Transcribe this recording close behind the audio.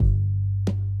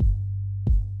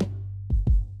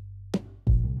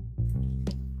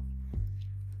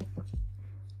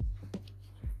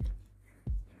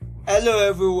Hello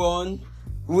everyone.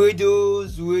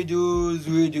 Riddles,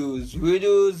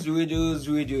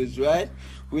 right?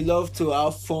 We love to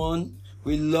have fun.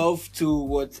 We love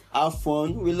to have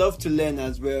fun. We love to learn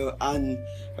as well, and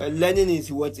learning is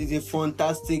a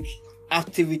fantastic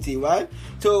activity, right?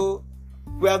 So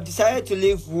we have decided to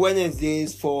leave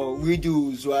Wednesdays for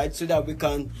riddles, right? So that we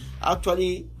can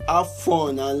actually have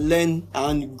fun and learn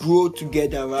and grow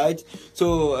together, right?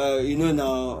 So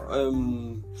now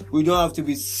we don't have to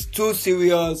be too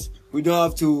serious. We don't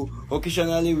have to.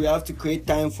 Occasionally, we have to create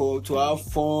time to have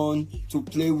fun, to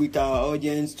play with our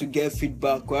audience, to get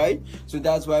feedback, right? So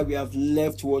that's why we have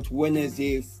left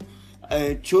Wednesday.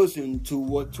 Chosen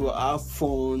to have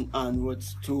fun and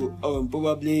to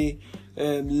probably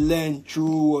learn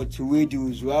through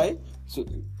riddles, right?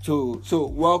 So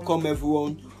welcome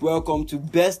everyone. Welcome to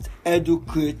Best Edu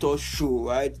Creator Show,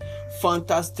 right?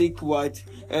 Fantastic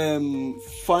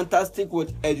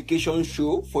education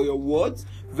show for your words.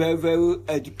 Very, very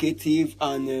educative,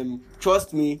 and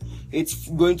trust me, it's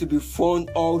going to be fun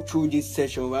all through this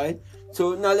session, right?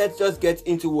 So now let's just get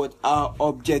into our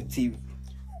objective.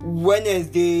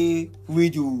 Wednesday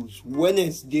riddles,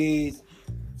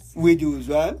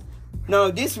 right?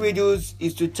 Now this riddles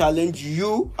is to challenge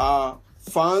you, our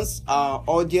fans, our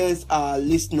audience, our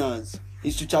listeners.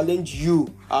 Is to challenge you,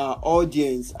 our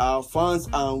audience, our fans,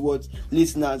 and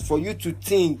listeners, for you to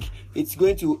think. It's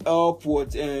going to help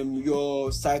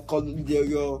your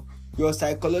psychological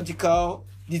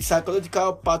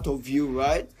part of you,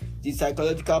 right?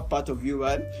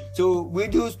 So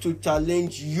riddles to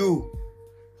challenge you,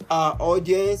 our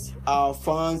audience, our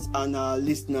fans, and our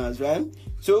listeners, right?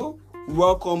 So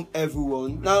welcome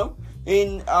everyone. Now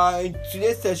in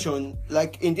today's session,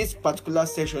 like in this particular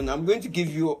session, I'm going to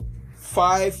give you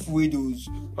 5 riddles,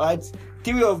 right?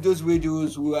 3 of those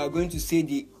riddles we are going to say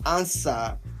the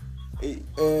answer. We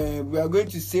are going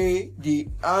to say the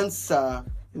answer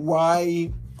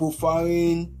why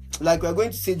profiling. Like we are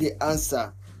going to say the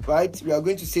answer, right? We are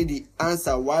going to say the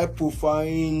answer why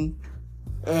profiling.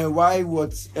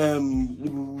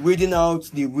 Reading out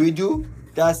the riddle.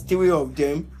 That's 3 of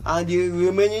them, and the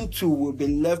remaining 2 will be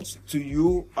left to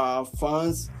you, our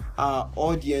fans, our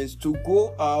audience, to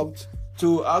go out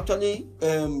to actually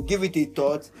give it a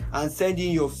thought and send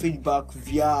in your feedback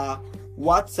via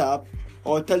WhatsApp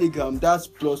or Telegram. That's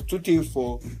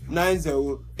 +234 90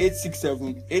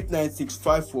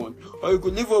 or you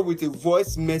could leave us with a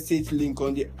voice message link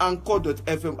on the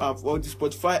Anchor.fm app or the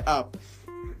Spotify app.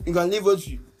 You can leave us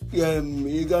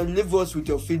with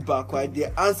your feedback, right?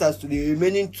 The answers to the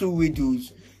remaining 2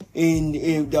 riddles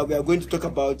that we are going to talk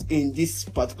about in this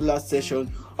particular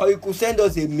session, or you could send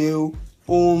us a mail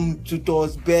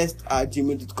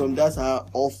hometutorsbest@gmail.com. That's our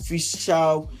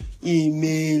official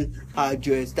email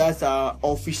address.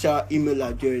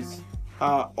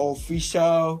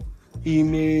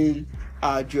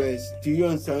 Do you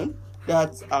understand?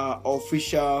 That's our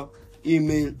official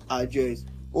email address,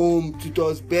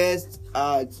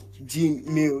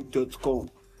 hometutorsbest@gmail.com,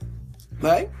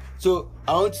 right? So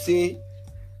I want to say,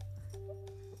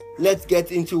 let's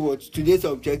get into today's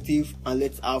objective and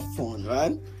let's have fun,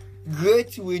 right?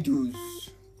 Great riddles,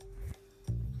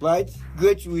 right?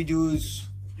 Great riddles.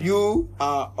 You,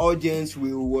 our audience,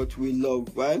 will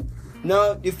love, right?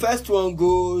 Now the first one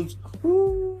goes.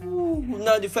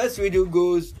 The first riddle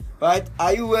goes, right?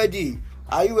 Are you ready?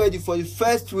 Are you ready for the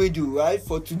first riddle, right?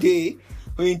 For today,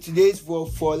 in today's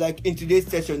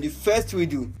session, the first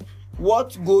riddle: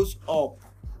 what goes up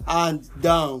and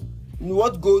down?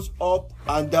 What goes up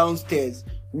and downstairs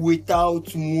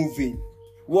without moving?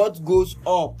 What goes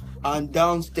up and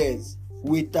downstairs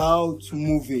without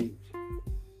moving?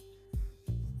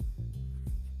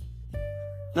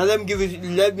 Now let me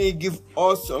give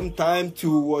us some time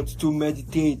to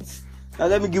meditate. Now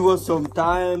let me give us some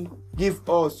time. Give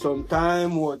us some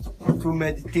time to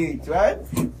meditate, right?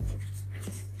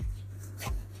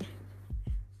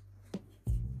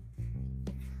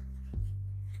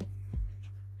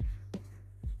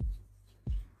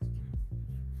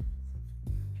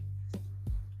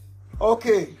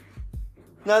 Okay.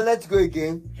 Now let's go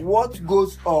again. What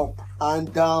goes up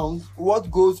and down?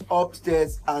 What goes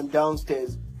upstairs and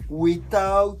downstairs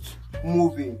without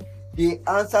moving? The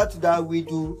answer to that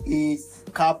riddle is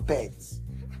carpet.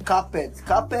 Carpet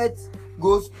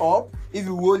goes up if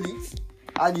you roll it,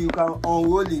 and you can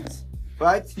unroll it,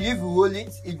 right? If you roll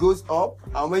it, it goes up,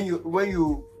 and when you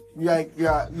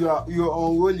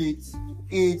unroll it,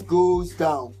 it goes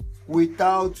down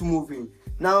without moving.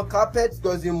 Now carpet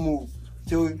doesn't move.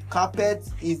 So carpet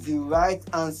is the right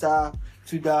answer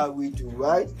to that riddle,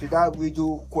 right? To that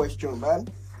riddle question, right?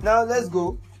 Now let's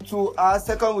go to our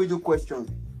second riddle question.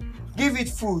 Give it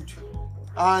food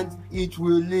and it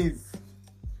will live.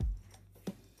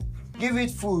 Give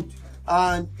it food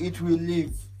and it will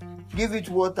live. Give it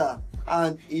water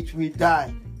and it will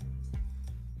die.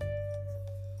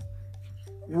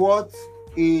 What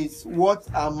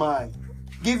am I?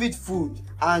 Give it food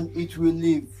and it will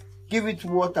live. Give it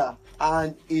water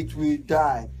and it will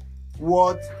die.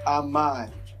 What am I?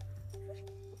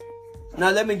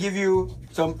 Now let me give you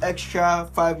some extra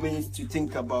 5 minutes to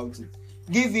think about it.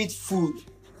 Give it food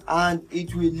and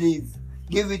it will live.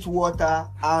 Give it water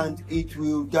and it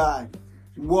will die.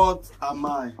 What am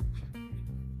I?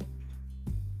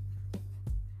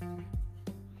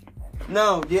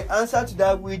 Now the answer to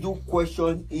that riddle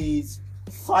question is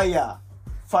fire.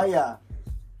 Fire.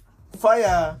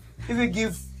 Fire. If you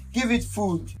give it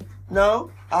food now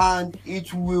and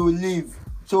it will live.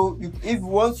 So if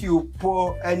once you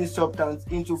pour any substance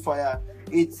into fire,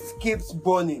 it keeps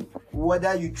burning.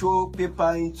 Whether you throw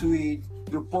paper into it,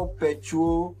 you pour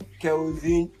petrol,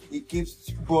 kerosene, it keeps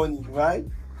burning, right?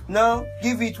 Now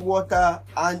give it water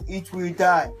and it will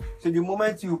die. So the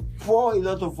moment you pour a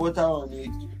lot of water on it,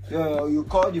 you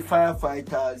call the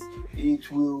firefighters,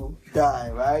 it will die,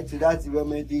 right? So that's the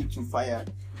remedy to fire.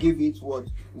 Give it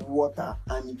water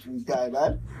and it will die,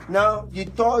 right? Now the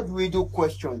third riddle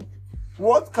question.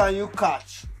 What can you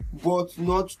catch but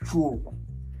not throw?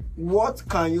 What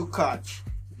can you catch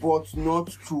but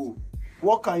not throw?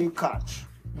 What can you catch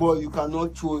but you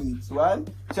cannot throw it, right?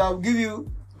 So I'll give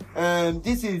you an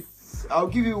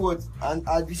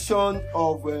addition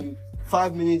of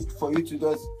 5 minutes for you to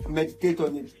just meditate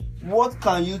on it. What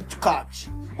can you catch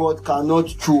but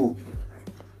cannot throw?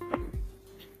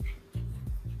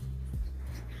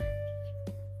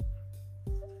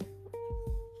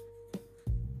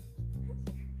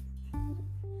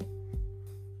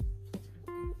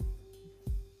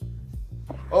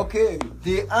 Okay,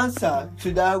 the answer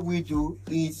to that riddle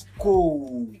is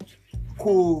cold.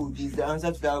 Cold is the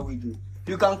answer to that riddle.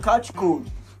 You can catch cold.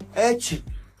 You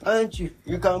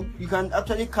can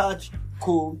actually catch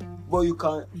cold,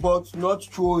 but not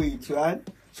throw it, right?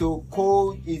 So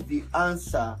cold is the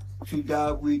answer to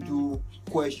that riddle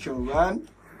question, right?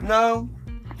 Now,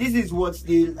 this is what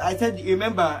I said.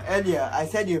 Remember earlier, I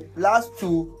said the last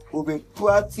two will be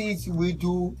practice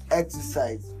riddle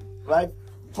exercise, right?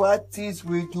 Practice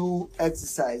riddle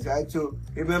exercise, right? So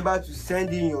remember to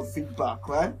send in your feedback,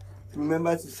 right?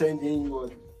 Remember to send in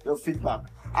your feedback.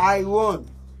 I won,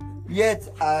 yet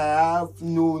I have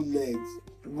no legs.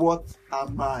 What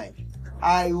am I?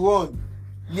 I won,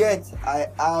 yet I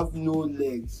have no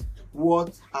legs.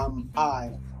 What am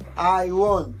I? I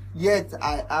won, yet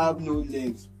I have no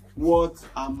legs. What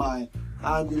am I?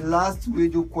 And the last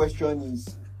riddle question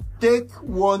is, take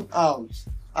one out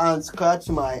and scratch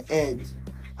my head.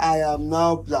 I am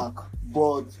now black,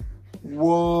 but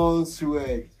once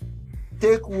red.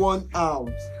 Take one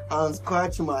out and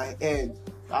scratch my head.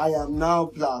 I am now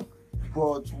black,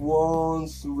 but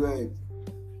once red.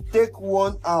 Take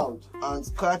one out and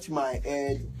scratch my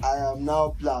head. I am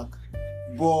now black,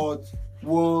 but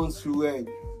once red.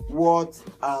 What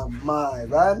am I,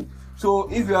 right? So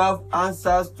if you have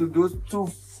answers to those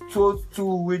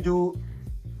two riddle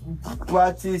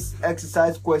practice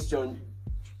exercise questions,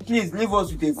 please leave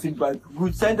us with a feedback. You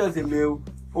could send us a mail,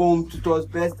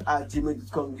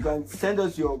 hometutorsbest@gmail.com. You can send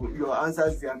us your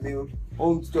answers via mail,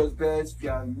 hometutorsbest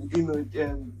via email,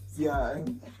 via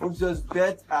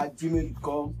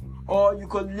hometutorsbest@gmail.com, or you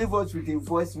can leave us with a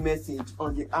voice message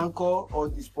on the Anchor or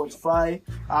the Spotify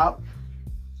app,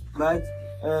 right?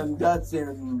 That's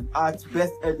at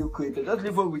Best Educator. Just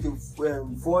leave us with a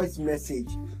voice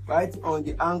message, right, on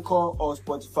the Anchor or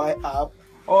Spotify app.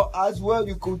 Or as well,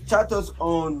 you could chat us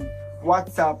on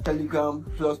WhatsApp, Telegram,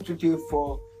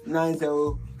 +234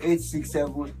 90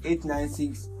 867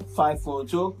 896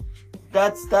 So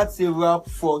that's a wrap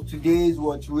for today's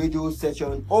radio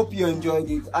session. Hope you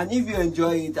enjoyed it. And if you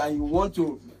enjoy it and you want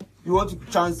to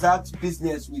transact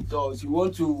business with us, you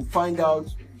want to find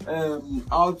out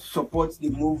how to support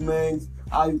the movement,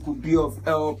 how you could be of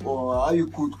help, or how you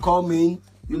could come in.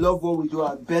 You love what we do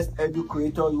at Best Edu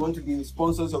Creator, you want to be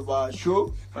sponsors of our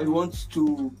show, or you want us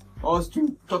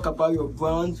to talk about your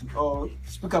brand or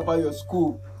speak about your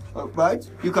school, right?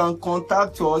 You can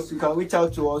contact us, you can reach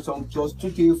out to us on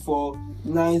 +234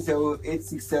 90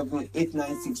 867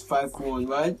 896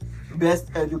 right? Best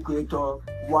Edu Creator,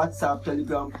 WhatsApp,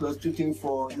 Telegram,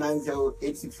 +234 90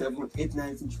 867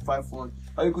 896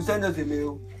 or you could send us a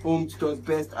mail,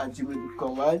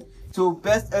 hometutorsbest@gmail.com, right? So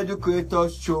Best Edu Creator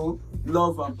show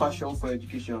love and passion for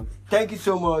education. Thank you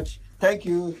so much. Thank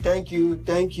you.